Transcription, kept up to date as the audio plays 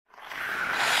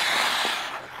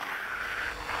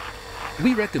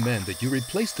We recommend that you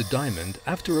replace the diamond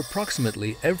after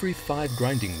approximately every 5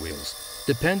 grinding wheels,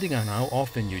 depending on how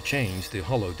often you change the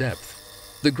hollow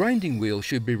depth. The grinding wheel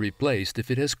should be replaced if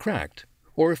it has cracked,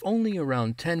 or if only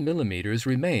around 10 millimeters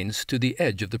remains to the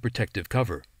edge of the protective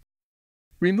cover.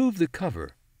 Remove the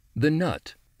cover, the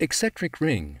nut, eccentric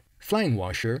ring, flang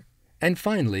washer, and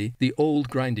finally the old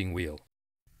grinding wheel.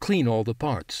 Clean all the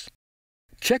parts.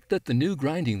 Check that the new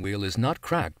grinding wheel is not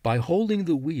cracked by holding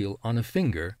the wheel on a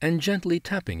finger and gently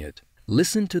tapping it.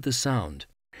 Listen to the sound.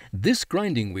 This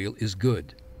grinding wheel is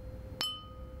good.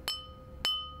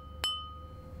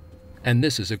 And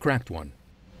this is a cracked one.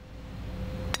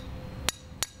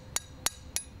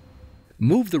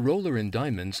 Move the roller and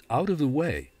diamonds out of the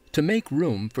way to make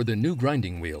room for the new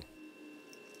grinding wheel.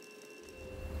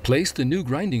 Place the new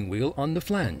grinding wheel on the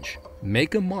flange.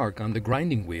 Make a mark on the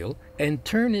grinding wheel and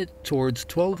turn it towards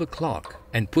 12 o'clock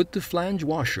and put the flange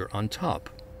washer on top.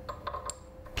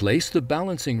 Place the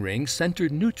balancing ring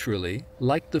centered neutrally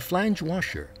like the flange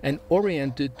washer and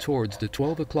oriented towards the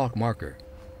 12 o'clock marker.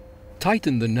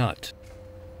 Tighten the nut.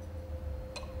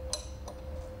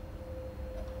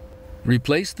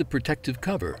 Replace the protective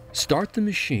cover. Start the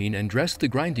machine and dress the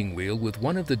grinding wheel with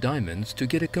one of the diamonds to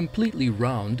get a completely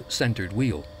round, centered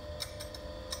wheel.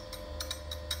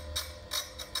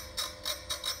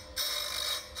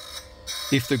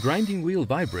 If the grinding wheel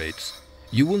vibrates,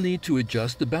 you will need to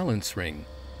adjust the balance ring.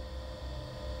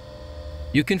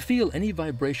 You can feel any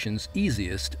vibrations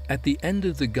easiest at the end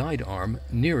of the guide arm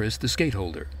nearest the skate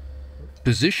holder.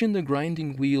 Position the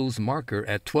grinding wheel's marker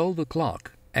at 12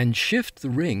 o'clock and shift the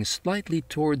ring slightly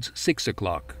towards 6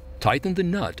 o'clock. Tighten the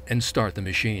nut and start the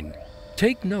machine.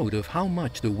 Take note of how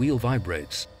much the wheel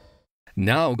vibrates.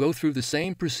 Now go through the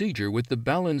same procedure with the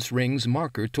balance ring's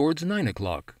marker towards 9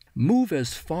 o'clock. Move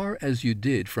as far as you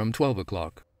did from 12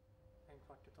 o'clock.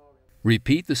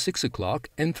 Repeat the 6 o'clock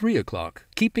and 3 o'clock,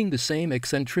 keeping the same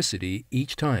eccentricity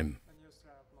each time.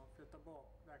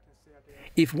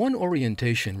 If one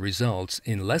orientation results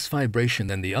in less vibration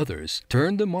than the others,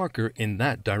 turn the marker in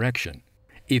that direction.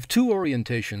 If 2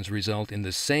 orientations result in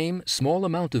the same small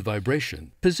amount of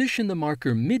vibration, position the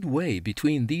marker midway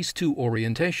between these 2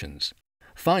 orientations.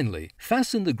 Finally,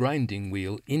 fasten the grinding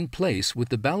wheel in place with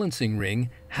the balancing ring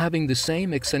having the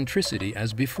same eccentricity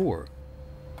as before.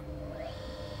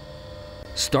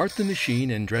 Start the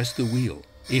machine and dress the wheel.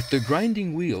 If the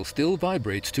grinding wheel still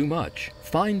vibrates too much,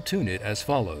 fine-tune it as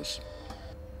follows.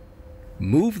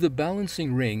 Move the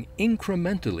balancing ring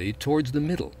incrementally towards the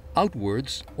middle,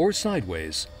 outwards or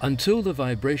sideways, until the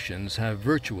vibrations have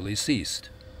virtually ceased.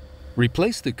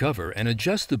 Replace the cover and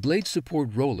adjust the blade support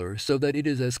roller so that it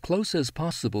is as close as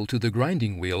possible to the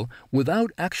grinding wheel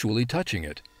without actually touching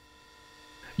it.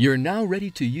 You're now ready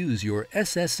to use your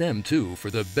SSM-2 for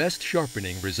the best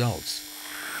sharpening results.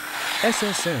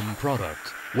 SSM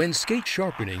product, when skate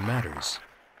sharpening matters.